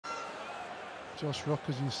Josh Rock,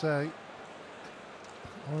 as you say,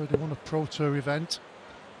 already won a Pro Tour event.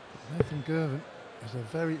 But Nathan Girvan is a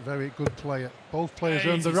very, very good player. Both players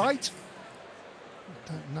earned the right.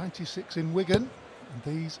 96 in Wigan, and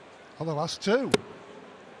these are the last two.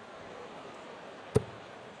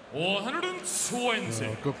 120.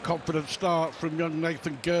 Oh, good confident start from young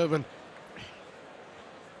Nathan Girvan.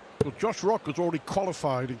 Well, Josh Rock has already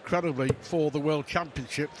qualified incredibly for the World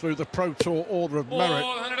Championship through the Pro Tour Order of Merit.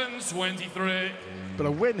 123. But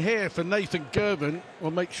a win here for Nathan Girvan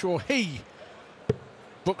will make sure he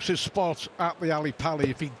books his spot at the Ali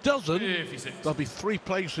Pali. If he doesn't, 56. there'll be 3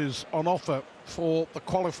 places on offer for the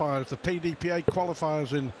qualifiers, the PDPA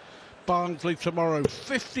qualifiers in Barnsley tomorrow.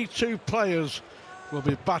 52 players will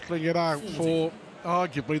be battling it out 40. for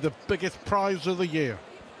arguably the biggest prize of the year.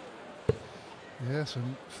 Yes,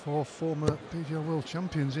 and 4 former PGA World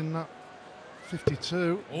Champions in that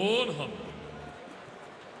 52. 100.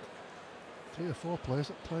 3 or 4 players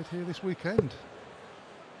that played here this weekend.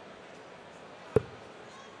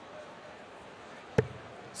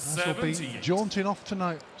 This will be 78. jaunting off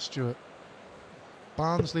tonight, Stuart.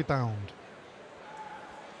 Barnsley bound.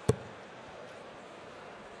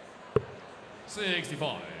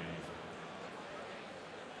 65.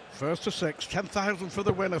 First to 6, 10,000 for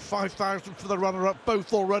the winner, 5,000 for the runner-up,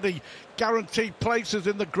 both already guaranteed places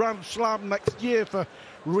in the Grand Slam next year for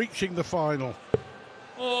reaching the final.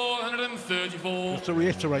 134. Just to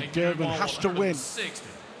reiterate, Girvan has to win 160.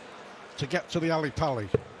 to get to the Ali Pali.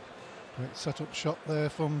 Great set-up shot there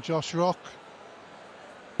from Josh Rock.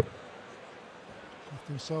 Left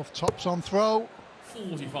himself tops on throw.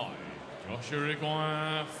 45. Joshua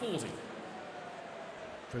Girvan, 40.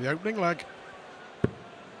 For the opening leg,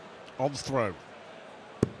 on throw.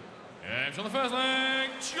 Edge on the first leg,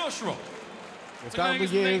 Josh Rock. Down the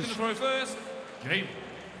years, The throw first, Game.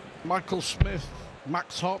 Michael Smith,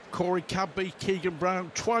 Max Hopp, Corey Cadby, Keegan Brown,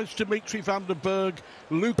 twice Dimitri van der Berg,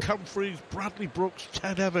 Luke Humphreys, Bradley Brooks,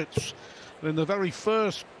 Ted Evans. And in the very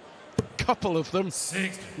first couple of them,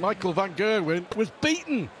 60. Michael van Gerwen was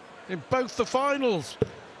beaten in both the finals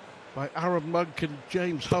by Aaron Monk and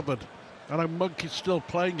James Hubbard. I know Monk is still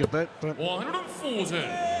playing a bit, but 140.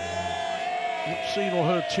 Not seen or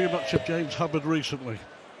heard too much of James Hubbard recently.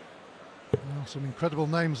 Well, some incredible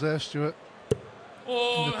names there, Stuart.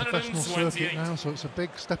 In the professional circuit now, so it's a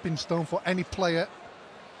big stepping stone for any player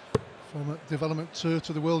from a development tour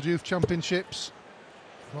to the World Youth Championships.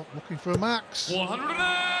 Not looking for a max.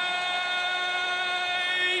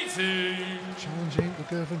 180. Challenging the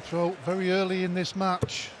Girvan throw very early in this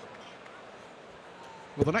match.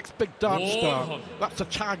 Well, the next big dance star, 100. that's a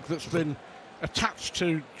tag that's been attached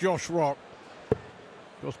to Josh Rock.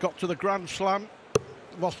 He's got to the Grand Slam,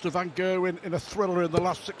 lost to Van Gerwen in a thriller in the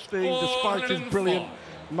last 16, despite his brilliant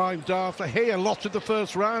mind after. Here, lost in the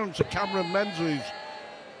first round to Cameron Menzies.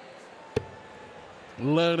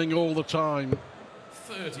 Learning all the time.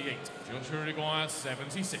 38. Joshua Girvan,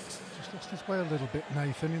 76. Just lost his way a little bit,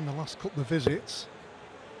 Nathan, in the last couple of visits.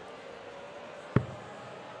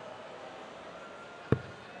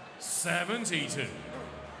 72.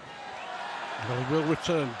 Well, he will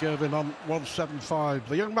return, Girvan on 175.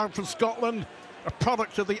 The young man from Scotland, a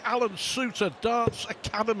product of the Alan Souter Darts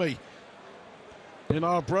Academy in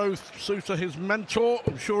Arbroath. Souter, his mentor.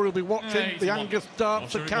 I'm sure he'll be watching the Angus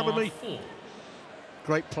Darts Academy.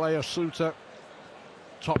 Great player, Souter.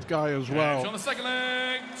 Top guy as well. On the second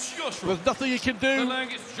leg, Josh Rock. There's nothing he can do. The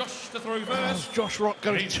leg is Josh to throw As first. Josh Rock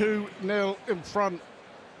goes 2-0 in front.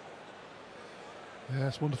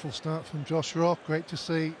 Yes, wonderful start from Josh Rock. Great to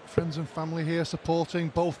see friends and family here supporting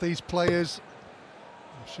both these players.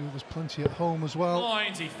 I'm sure there's plenty at home as well.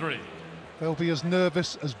 93. They'll be as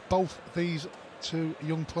nervous as both these two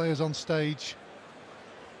young players on stage.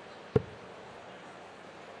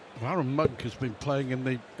 Aaron Monk has been playing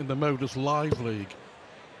in the Modus Live League.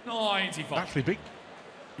 95. Actually beat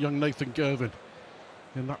young Nathan Girvan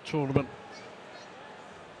in that tournament.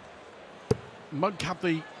 Monk had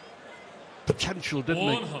the potential, didn't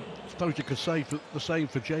 100. he? I suppose you could say the same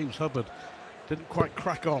for James Hubbard. Didn't quite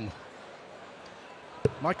crack on.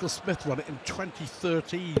 Michael Smith won it in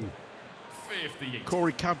 2013. 58.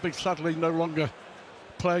 Corey Cadby sadly no longer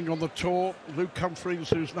playing on the tour. Luke Humphreys,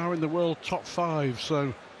 who's now in the world top 5,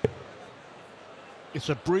 so it's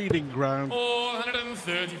a breeding ground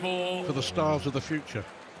 134. for the stars of the future.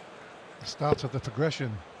 The start of the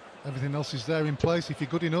progression. Everything else is there in place if you're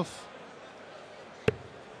good enough.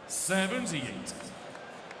 78.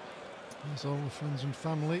 There's all the friends and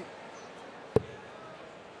family.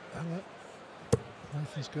 Ella,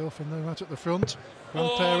 Nathan's girlfriend there right at the front.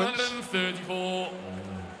 Grandparents. 134.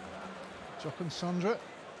 Jock and Sandra.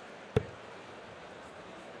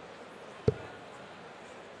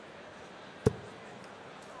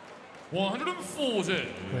 140.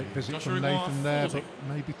 Great visit Joshua from Require, Nathan there, 40.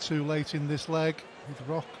 but maybe too late in this leg with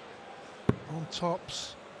Rock on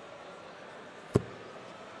tops.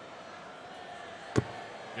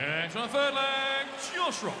 Games on the third leg,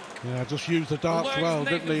 Josh Rock. Yeah, just used the darts Legs, well,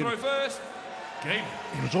 Nathan didn't he? throw first. Game.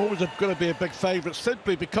 He was always going to be a big favourite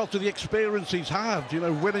simply because of the experience he's had, you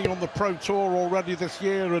know, winning on the Pro Tour already this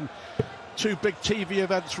year and 2 big TV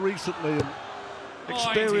events recently. And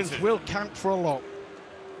experience will count for a lot.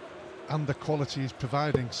 And the quality he's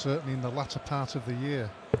providing, certainly in the latter part of the year.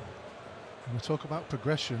 When we talk about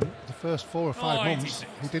progression, the first 4 or 5 months,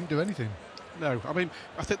 he didn't do anything. No, I mean,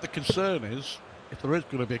 I think the concern is, if there is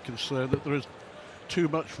going to be a concern, that there is too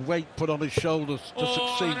much weight put on his shoulders to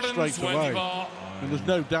succeed straight away. And there's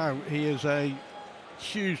no doubt he is a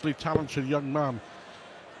hugely talented young man,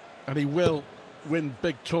 and he will win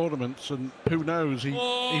big tournaments, and who knows, he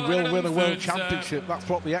will win a World Championship. That's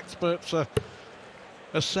what the experts are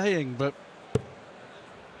saying, but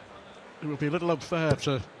it would be a little unfair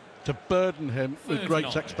to burden him with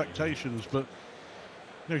great expectations. But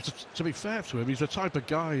you know, to be fair to him, he's the type of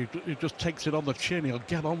guy who just takes it on the chin. He'll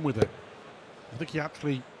get on with it. I think he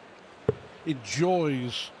actually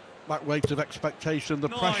enjoys that weight of expectation, the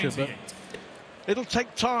pressure, but it'll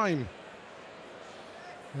take time.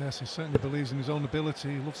 Yes, he certainly believes in his own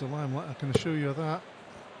ability. He loves the limelight, I can assure you of that.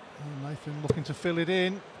 And Nathan looking to fill it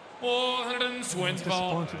in. 120.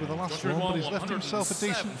 Disappointed with the last one, but he's left himself a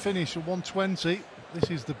decent finish at 120. This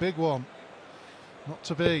is the big one. Not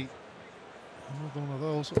to be. Another one of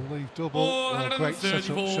those will leave double. A great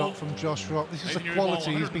set-up shot from Josh Rock. This is the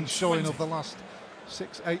quality he's been showing over the last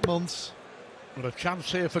 6-8 months. But a chance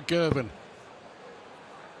here for Girvan.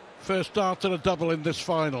 First dart and a double in this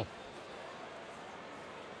final.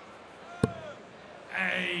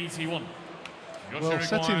 81. Well,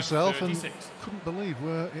 set himself 36. And couldn't believe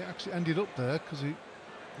where he actually ended up there, because he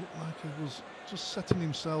looked like he was just setting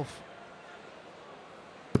himself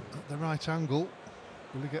at the right angle.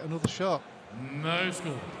 Will he get another shot? No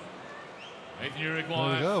score. Nathan, you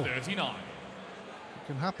require 39. It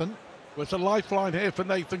can happen. Well, it's a lifeline here for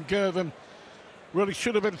Nathan Girvan. Really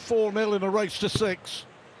should have been 4-0 in a race to 6.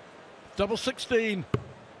 Double 16.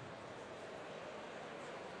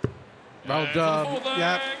 Well done.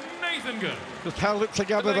 Yeah. Nathan Girvan. Just held it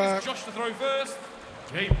together there. Josh to throw first.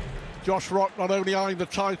 Game. Josh Rock not only eyeing the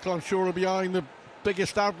title, I'm sure he'll be eyeing the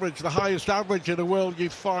biggest average, the highest average in a World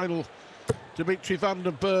Youth final. Dimitri van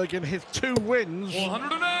den Berg in his 2 wins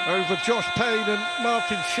over Josh Payne and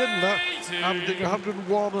Martin Schindler, averaging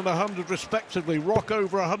 101 and 100 respectively. Rock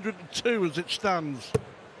over 102 as it stands.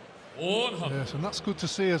 Yes, and that's good to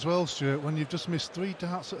see as well, Stuart, when you've just missed 3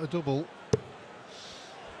 darts at a double.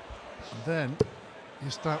 And then you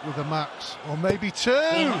start with a max, or maybe 2.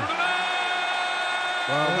 Wow,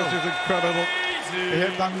 this is incredible. He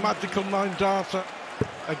hit that magical 9-darter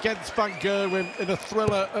against Van Gerwen in a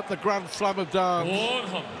thriller at the Grand Slam of Darts.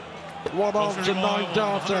 1 on to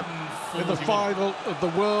 9-darter in the final of the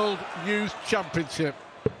World Youth Championship.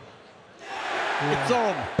 Yeah. It's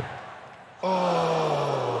on.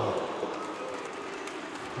 Oh!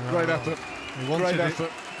 Great effort. Great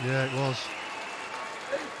effort. Yeah, it was.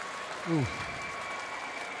 Ooh.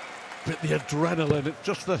 But the adrenaline, it's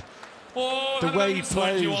just the way he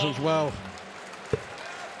plays as well.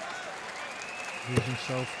 Gives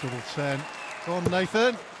himself double 10. Go on,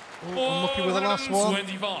 Nathan. Unlucky with the last one.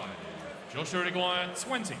 25. Joshua Require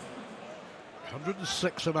 20.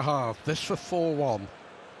 106.5. This for 4-1.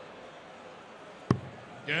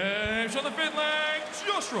 Games on the 5th leg.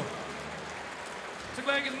 Joshua. 6th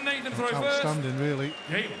leg is Nathan throw first. Outstanding, really.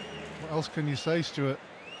 Game. What else can you say, Stuart?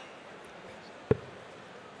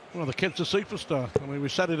 Well, the kid's a superstar. I mean, we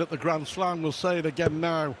said it at the Grand Slam. We'll say it again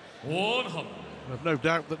now. 100. I've no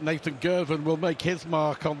doubt that Nathan Girvan will make his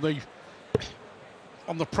mark on the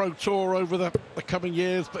Pro Tour over the coming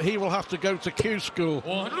years, but he will have to go to Q School.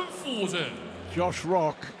 140. Josh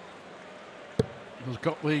Rock has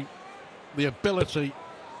got the ability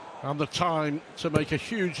and the time to make a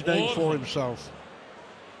huge name for himself.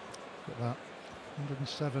 Look at that.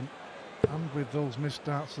 107. And with those missed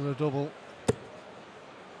darts to the double.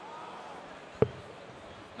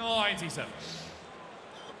 97.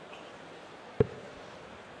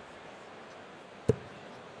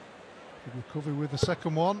 Good recovery with the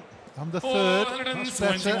second one. And the third. That's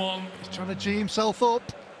better. He's trying to G himself up.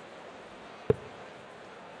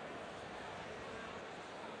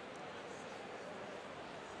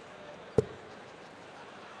 What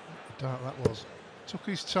a dart that was. Took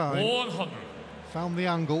his time. 100. Found the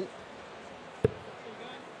angle.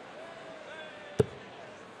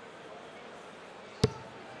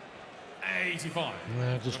 85.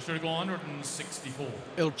 Yeah, just Joshua Require 164.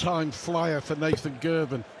 ill-timed flyer for Nathan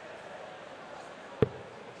Girvan.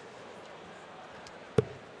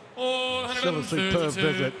 Still a superb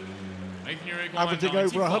visit. Averaging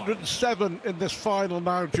over 107 in this final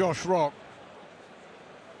now, Josh Rock.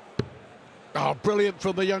 Oh, brilliant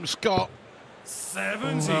from the young Scot.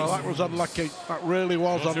 70. Oh, that was unlucky. That really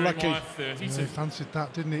was unlucky. Yeah, he fancied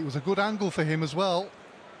that, didn't he? It was a good angle for him as well.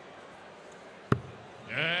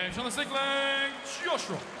 Yeah, on the stick leg, Josh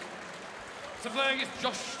Rock. Stick leg, it's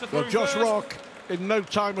Josh to throw. Well, Josh first. Rock, in no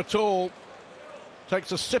time at all,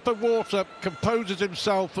 takes a sip of water, composes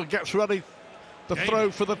himself and gets ready to throw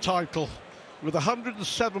for the title with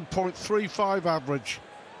 107.35 average.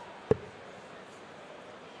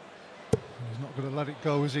 He's not going to let it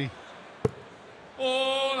go, is he?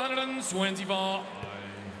 125.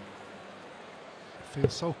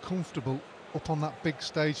 Feels so comfortable up on that big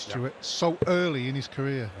stage, Stuart, so early in his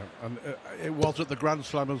career. And it was at the Grand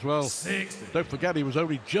Slam as well. 60. Don't forget, he was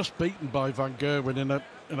only just beaten by Van Gerwen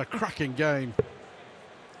in a cracking game.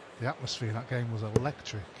 The atmosphere in that game was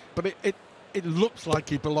electric. But it looks like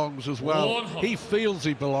he belongs as well. 100. He feels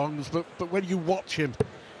he belongs, but when you watch him,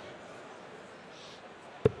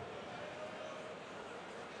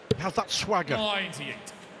 he has that swagger. 98.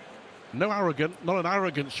 Not an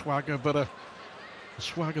arrogant swagger, but a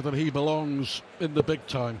swagger that he belongs in the big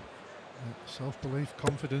time. Self-belief,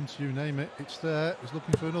 confidence, you name it, it's there. He's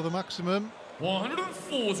looking for another maximum.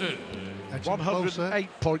 140.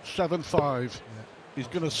 108.75. Yeah. He's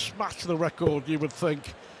going to smash the record, you would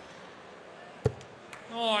think.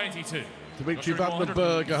 92. Dimitri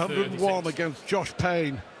Vandenberg, 101 against Josh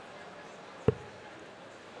Payne.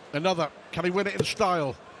 Another. Can he win it in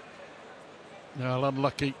style? No,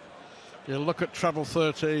 unlucky. You look at treble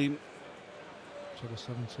 13. Treble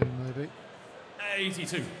 17, maybe.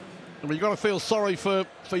 82. I mean, you've got to feel sorry for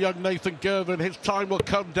young Nathan Girvan. His time will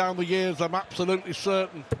come down the years, I'm absolutely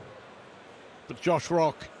certain. But Josh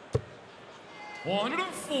Rock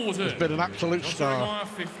 140. has been an absolute star.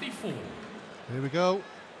 54. Here we go.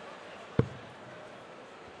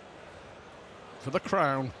 For the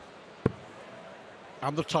crown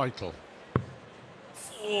and the title.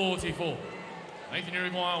 44. Nathan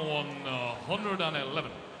Uruguay won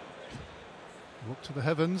 111. Look to the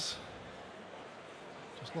heavens.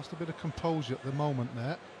 Just lost a bit of composure at the moment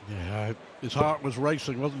there. Yeah, his heart was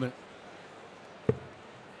racing, wasn't it?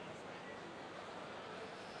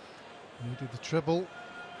 Needed the treble.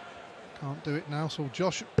 Can't do it now, so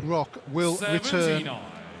Josh Rock will 79. return.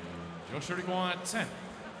 Josh Uruguay 10.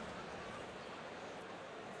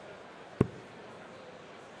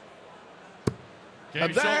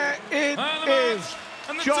 And there it is.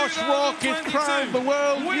 Josh Rock is crowned the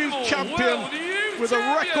World Youth Champion with a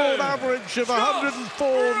record average of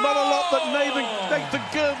 104. Not a lot that Nathan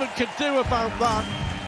Girvan could do about that.